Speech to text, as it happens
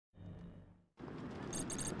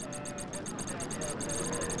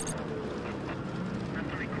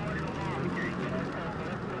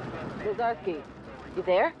Lazarski, you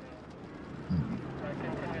there?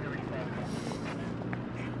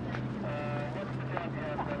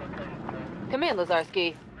 Come in,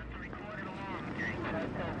 Lazarski.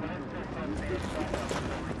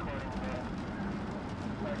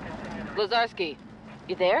 Lazarski,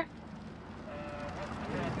 you there?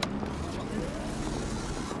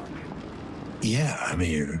 Yeah, I'm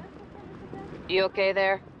here. You okay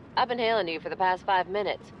there? I've been hailing you for the past 5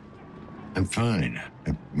 minutes. I'm fine.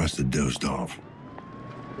 I must have dozed off.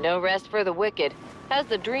 No rest for the wicked. How's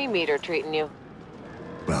the dream meter treating you?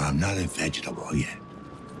 Well, I'm not a vegetable yet.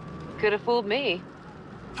 Could have fooled me.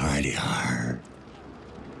 Hardy hard.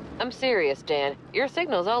 I'm serious, Dan. Your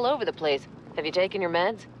signal's all over the place. Have you taken your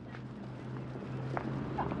meds?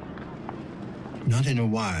 Not in a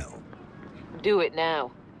while. Do it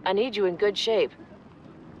now. I need you in good shape.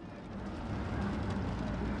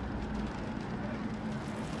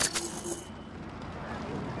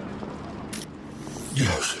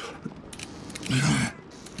 Yes.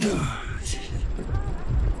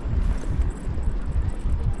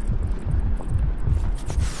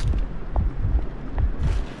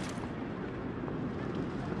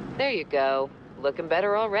 There you go. Looking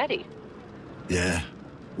better already. Yeah,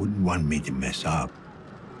 wouldn't want me to mess up.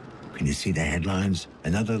 Can you see the headlines?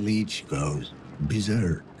 Another leech goes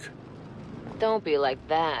berserk. Don't be like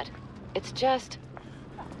that. It's just...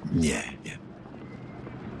 Yeah.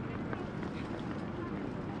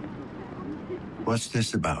 What's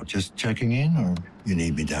this about? Just checking in, or you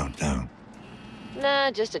need me downtown? Nah,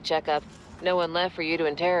 just a checkup. No one left for you to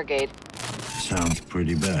interrogate. Sounds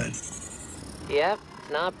pretty bad. Yep, it's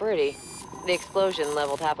not pretty. The explosion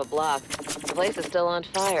leveled half a block. The place is still on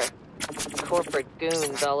fire. Corporate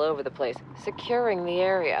goons all over the place, securing the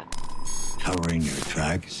area. Covering your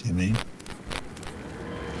tracks, you mean?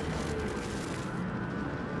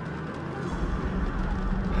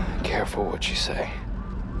 Careful what you say.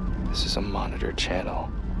 This is a monitored channel.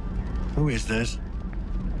 Who is this?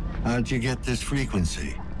 How'd you get this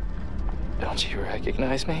frequency? Don't you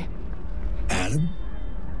recognize me? Adam?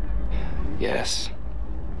 Yes.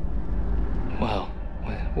 Well,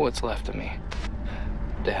 what's left of me?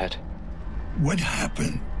 Dad. What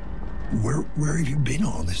happened? Where have you been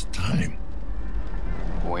all this time?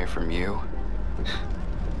 Away from you?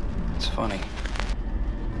 It's funny.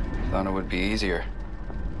 I thought it would be easier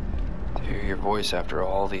to hear your voice after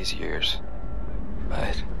all these years.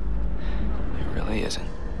 But it really isn't.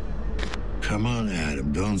 Come on,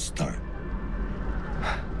 Adam, don't start.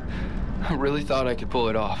 I really thought I could pull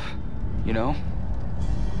it off, you know?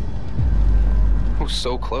 I was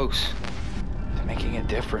so close to making a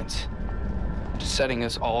difference, to setting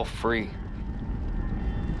us all free.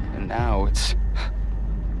 And now it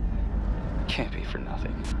can't be for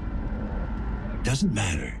nothing. Doesn't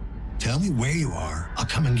matter. Tell me where you are. I'll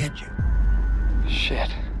come and get you. Shit.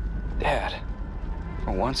 Dad,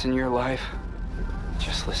 for once in your life,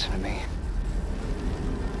 just listen to me.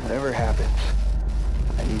 Whatever happens,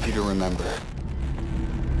 I need you to remember,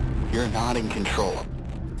 you're not in control.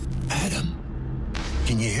 Adam,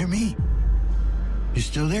 can you hear me? You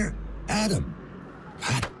still there? Adam?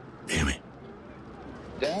 God damn it.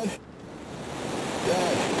 Dad?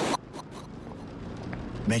 Dad?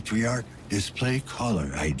 Matriarch, display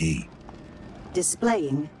caller ID.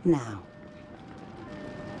 Displaying now.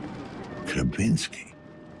 Krabinsky.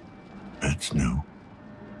 That's new.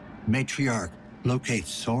 Matriarch, locate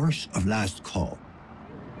source of last call.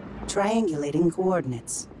 Triangulating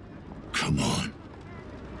coordinates. Come on.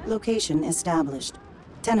 Location established.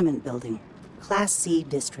 Tenement building. Class C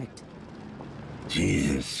district.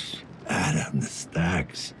 Jesus. Adam, the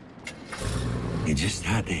stacks. You just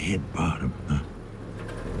had to hit bottom, huh?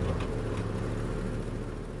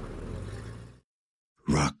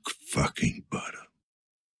 Rock fucking bottom.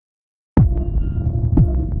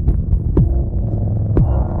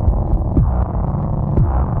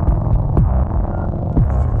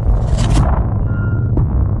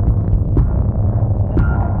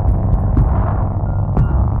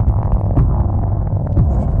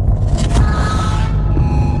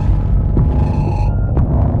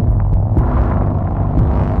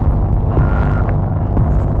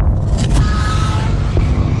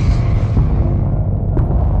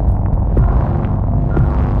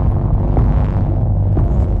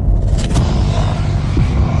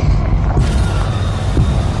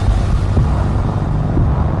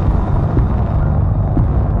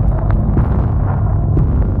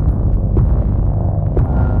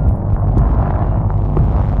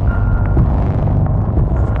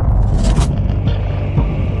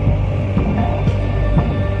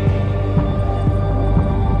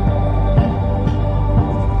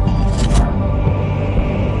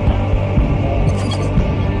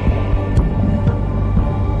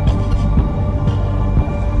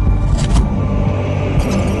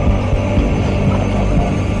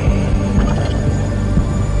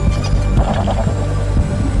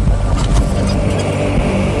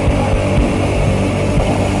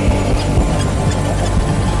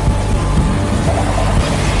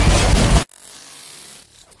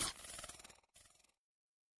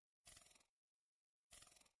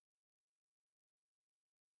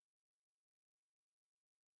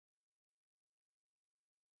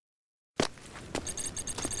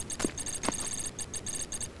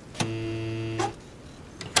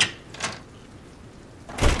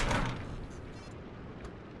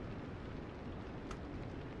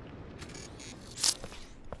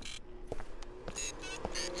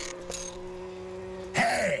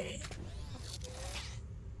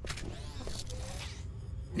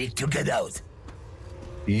 Need to get out.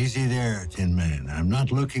 Easy there, Tin Man. I'm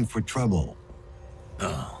not looking for trouble.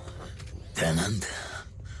 Oh, tenant?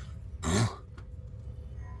 Huh?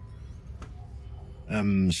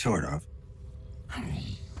 Sort of.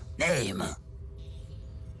 Name?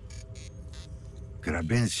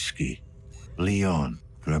 Grabinski. Leon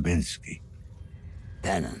Grabinski.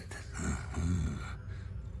 Tenant.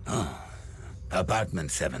 Oh, apartment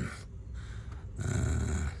 7.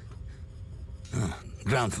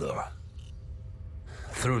 Ground floor.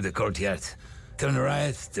 Through the courtyard. Turn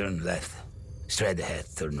right, turn left. Straight ahead,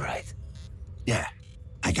 turn right. Yeah,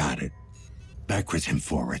 I got it. Backwards and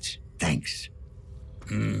forwards. Thanks.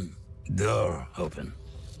 Door open.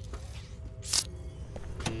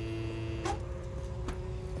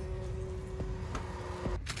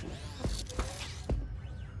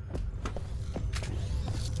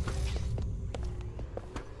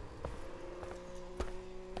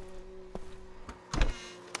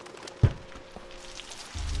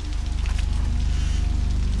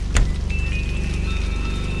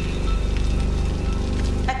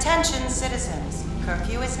 Attention, citizens.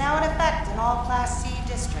 Curfew is now in effect in all Class C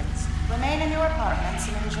districts. Remain in your apartments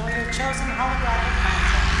and enjoy your chosen holographic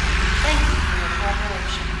content. Thank you for your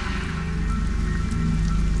cooperation.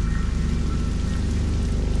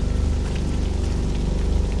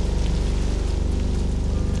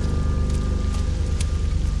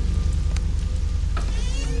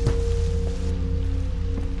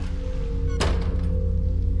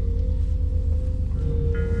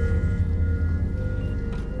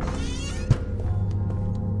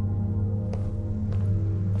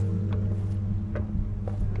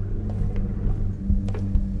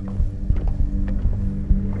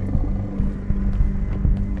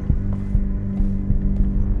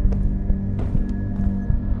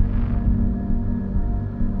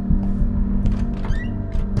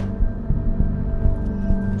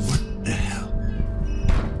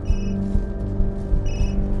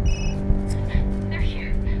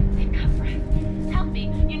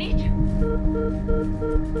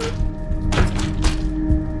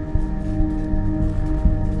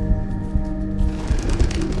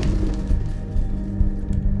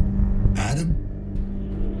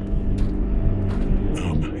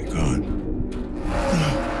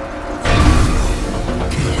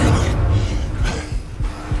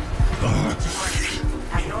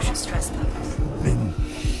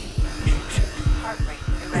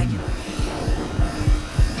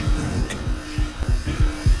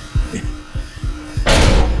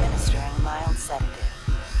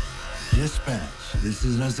 This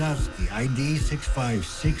is Lazowski, ID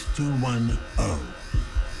 656210.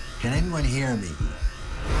 Can anyone hear me?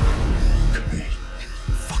 Great.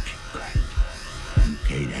 Fucking great.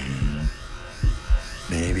 Okay, then.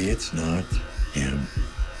 Maybe it's not him.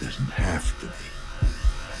 Doesn't have to be.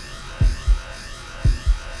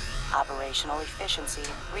 Operational efficiency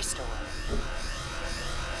restored.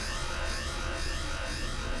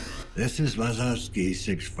 This is Lazowski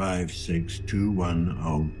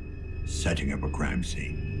 656210. Setting up a crime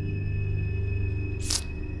scene.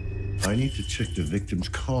 I need to check the victim's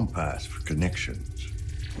compass for connections.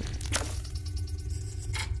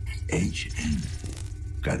 HN.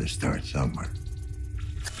 Gotta start somewhere.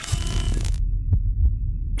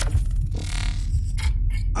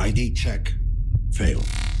 ID check. Failed.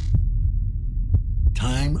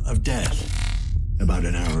 Time of death. About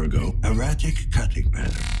an hour ago. Erratic cutting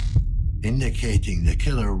pattern. Indicating the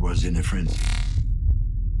killer was in a frenzy.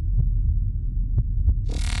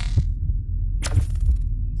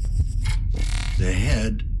 The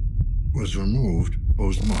head was removed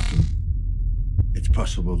post-mortem. It's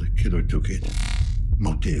possible the killer took it.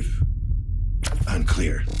 Motive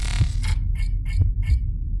unclear.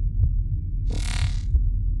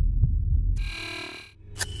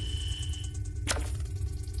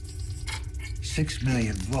 $6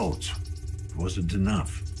 million votes wasn't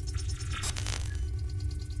enough.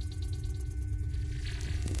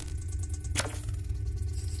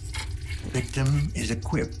 Victim is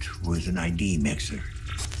equipped with an ID mixer.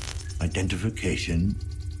 Identification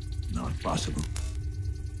not possible.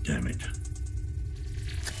 Damn it.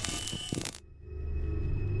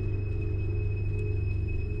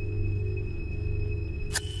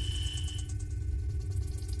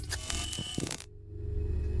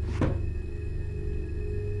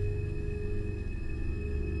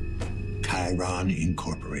 Chiron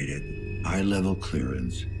Incorporated. High-level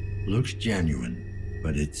clearance. Looks genuine,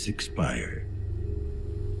 but it's expired.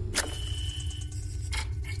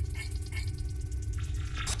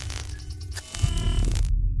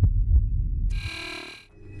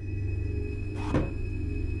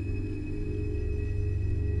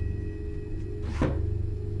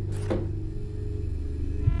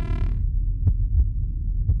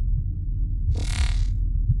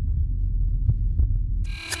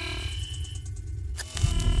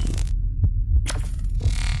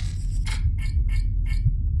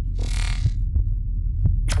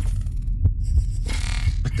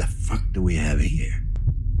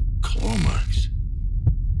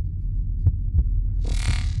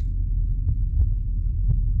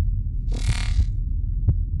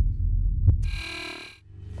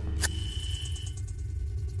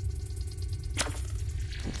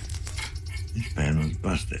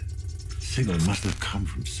 busted. Signal must have come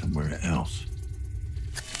from somewhere else.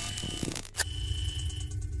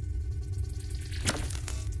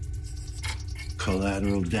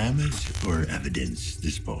 Collateral damage or evidence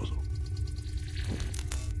disposal?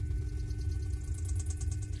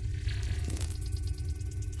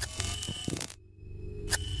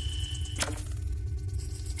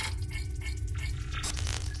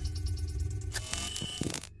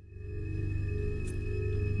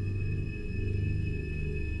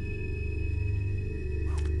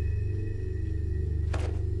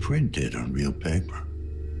 Printed on real paper.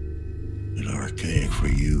 A little archaic for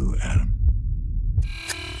you, Adam.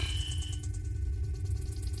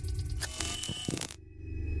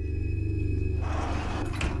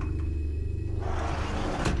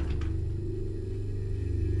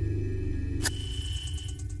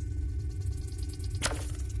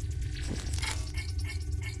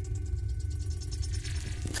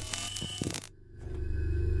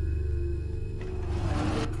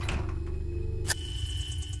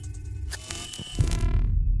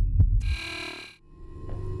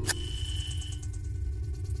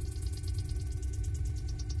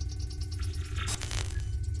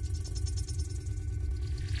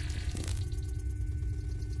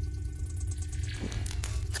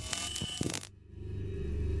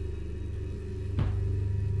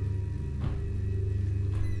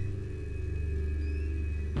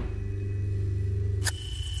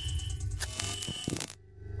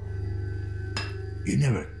 You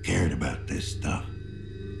never cared about this stuff.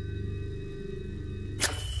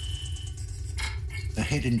 The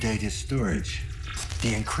hidden data storage.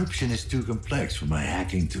 The encryption is too complex for my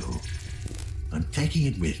hacking tool. I'm taking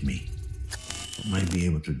it with me. Might be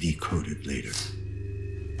able to decode it later.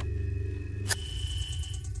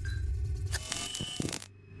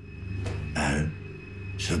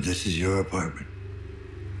 Adam, so this is your apartment.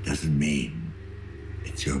 Doesn't mean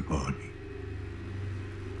it's your body.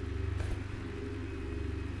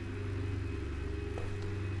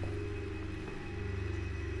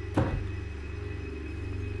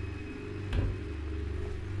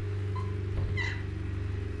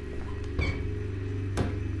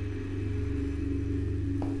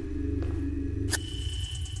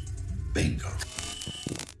 Bingo.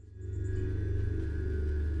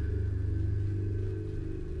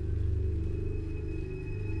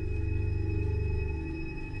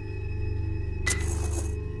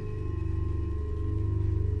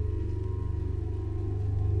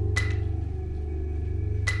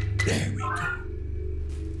 There we go.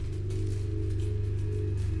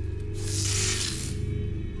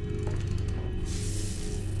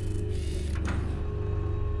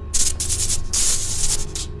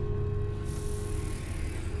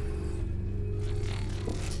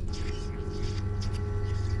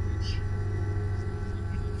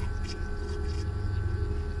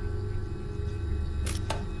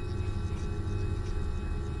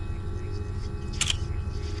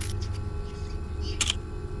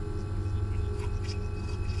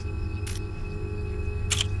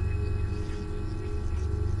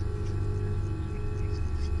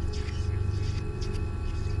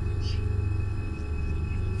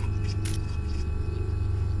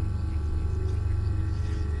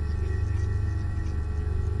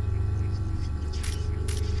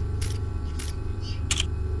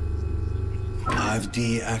 I've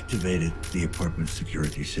deactivated the apartment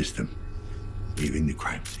security system, leaving the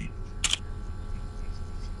crime scene.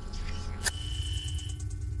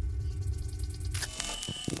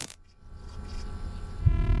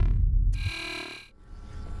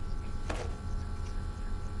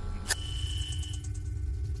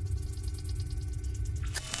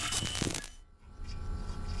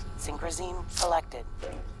 Synchrosine collected.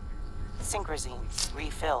 Synchrosine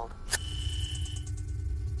refilled.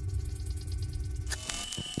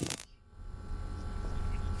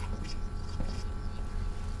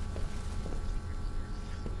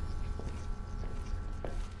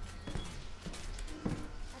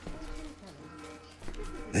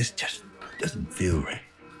 This just doesn't feel right.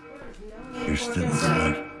 You're still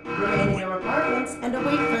alive. Remain in your apartments and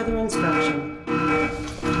await further instruction.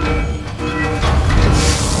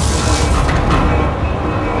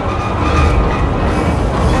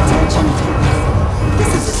 Attention teams.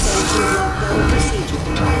 This is a sanctioned lockdown procedure.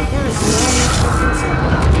 There is no need for concern.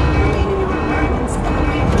 Remain in your apartments and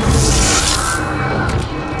await further instruction.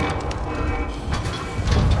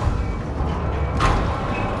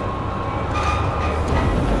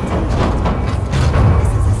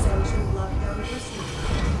 This is a sanctioned lockdown procedure.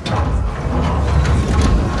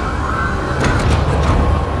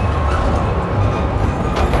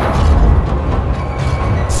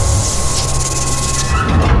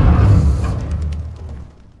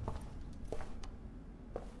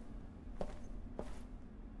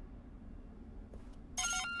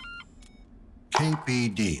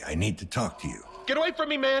 KPD, I need to talk to you. Get away from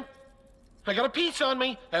me, man. I got a piece on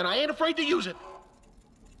me, and I ain't afraid to use it.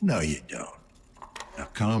 No, you don't. Now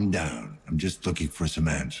calm down. I'm just looking for some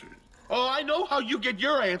answers. Oh, I know how you get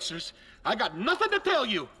your answers. I got nothing to tell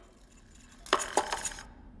you.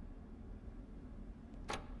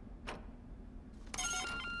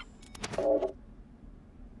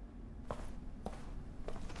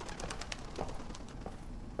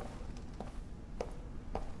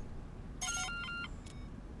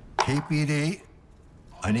 KPD,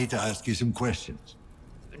 I need to ask you some questions.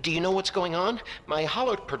 Do you know what's going on? My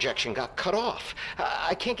holo projection got cut off.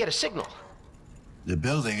 I can't get a signal. The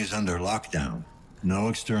building is under lockdown. No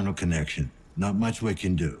external connection. Not much we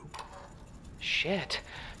can do. Shit.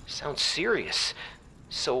 Sounds serious.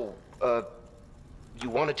 So, you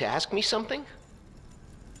wanted to ask me something?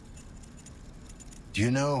 Do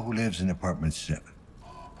you know who lives in apartment 7?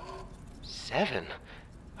 7?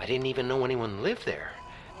 I didn't even know anyone lived there.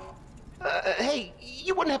 Hey,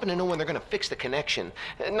 you wouldn't happen to know when they're gonna fix the connection.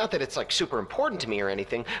 Not that it's, like, super important to me or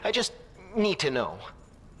anything. I just need to know.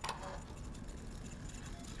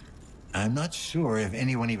 I'm not sure if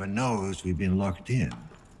anyone even knows we've been locked in.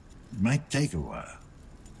 It might take a while.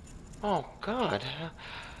 Oh, God.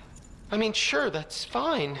 I mean, sure, that's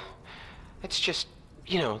fine. It's just,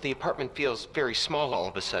 you know, the apartment feels very small all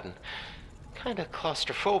of a sudden. Kinda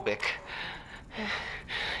claustrophobic.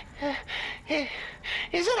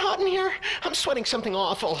 Is it hot in here? I'm sweating something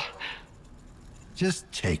awful. Just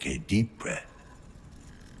take a deep breath.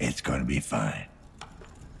 It's gonna be fine.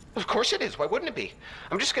 Of course it is. Why wouldn't it be?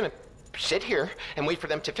 I'm just gonna sit here and wait for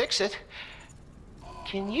them to fix it.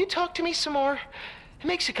 Can you talk to me some more? It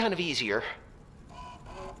makes it kind of easier.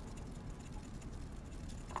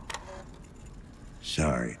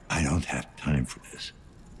 Sorry, I don't have time for this.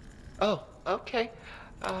 Oh, okay.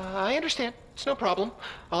 I understand. It's no problem.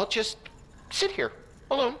 I'll just sit here,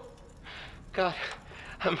 alone. God,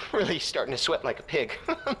 I'm really starting to sweat like a pig.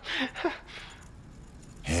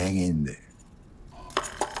 Hang in there.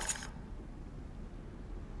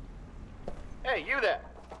 Hey, you there.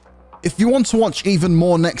 If you want to watch even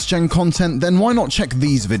more next-gen content, then why not check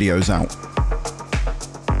these videos out?